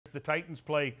The Titans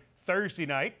play Thursday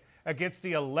night against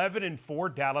the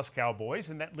 11-4 Dallas Cowboys,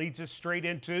 and that leads us straight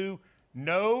into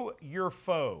Know Your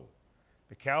Foe.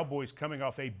 The Cowboys coming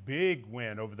off a big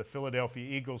win over the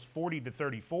Philadelphia Eagles,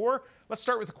 40-34. Let's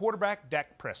start with the quarterback,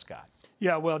 Dak Prescott.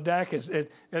 Yeah, well, Dak is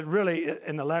really,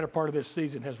 in the latter part of this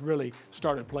season, has really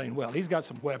started playing well. He's got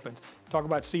some weapons. Talk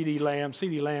about C.D. Lamb.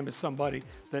 C.D. Lamb is somebody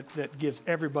that gives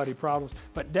everybody problems.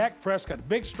 But Dak Prescott, a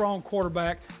big, strong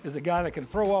quarterback, is a guy that can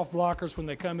throw off blockers when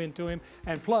they come into him.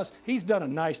 And plus, he's done a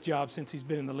nice job since he's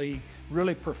been in the league,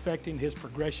 really perfecting his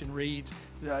progression reads.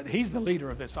 He's the leader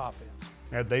of this offense.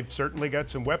 Yeah, they've certainly got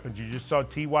some weapons. You just saw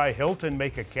T.Y. Hilton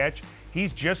make a catch.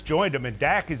 He's just joined them, and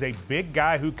Dak is a big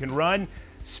guy who can run.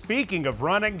 Speaking of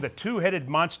running, the two-headed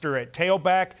monster at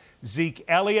tailback, Zeke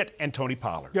Elliott and Tony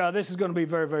Pollard. Yeah, this is going to be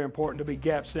very, very important to be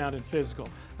gap sound and physical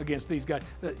against these guys.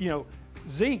 You know,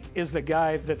 Zeke is the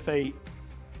guy that they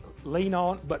lean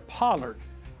on, but Pollard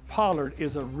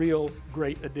is a real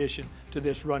great addition to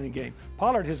this running game.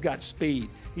 Pollard has got speed.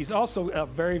 He's also a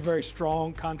very, very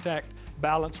strong contact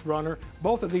balanced runner.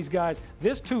 Both of these guys,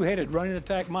 this two-headed running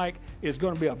attack, Mike, is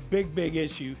going to be a big, big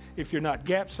issue if you're not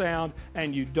gap sound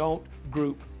and you don't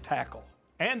group tackle.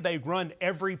 And they run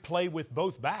every play with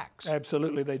both backs.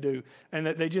 Absolutely, they do. And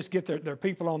they just get their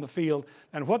people on the field.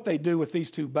 And what they do with these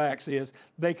two backs is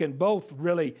they can both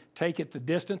really take it the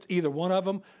distance, either one of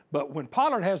them. But when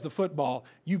Pollard has the football,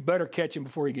 you better catch him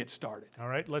before he gets started. All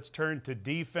right, let's turn to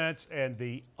defense and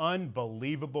the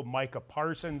unbelievable Micah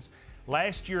Parsons.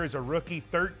 Last year as a rookie,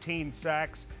 13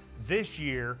 sacks. This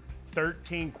year,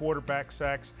 13 quarterback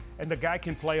sacks, and the guy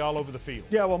can play all over the field.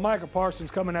 Yeah, well, Micah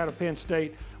Parsons coming out of Penn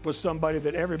State was somebody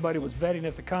that everybody was vetting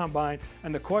at the combine,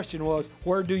 and the question was,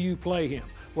 where do you play him?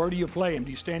 Where do you play him? Do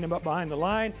you stand him up behind the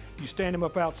line? Do you stand him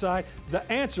up outside? The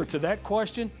answer to that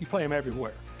question, you play him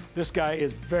everywhere. This guy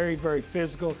is very, very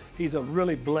physical. He's a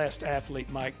really blessed athlete,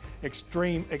 Mike.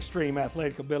 Extreme, extreme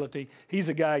athletic ability. He's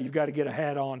a guy you've got to get a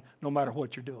hat on no matter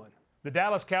what you're doing. The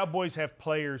Dallas Cowboys have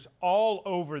players all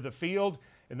over the field,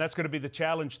 and that's going to be the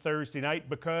challenge Thursday night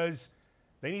because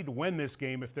they need to win this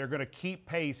game if they're going to keep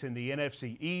pace in the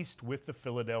NFC East with the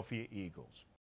Philadelphia Eagles.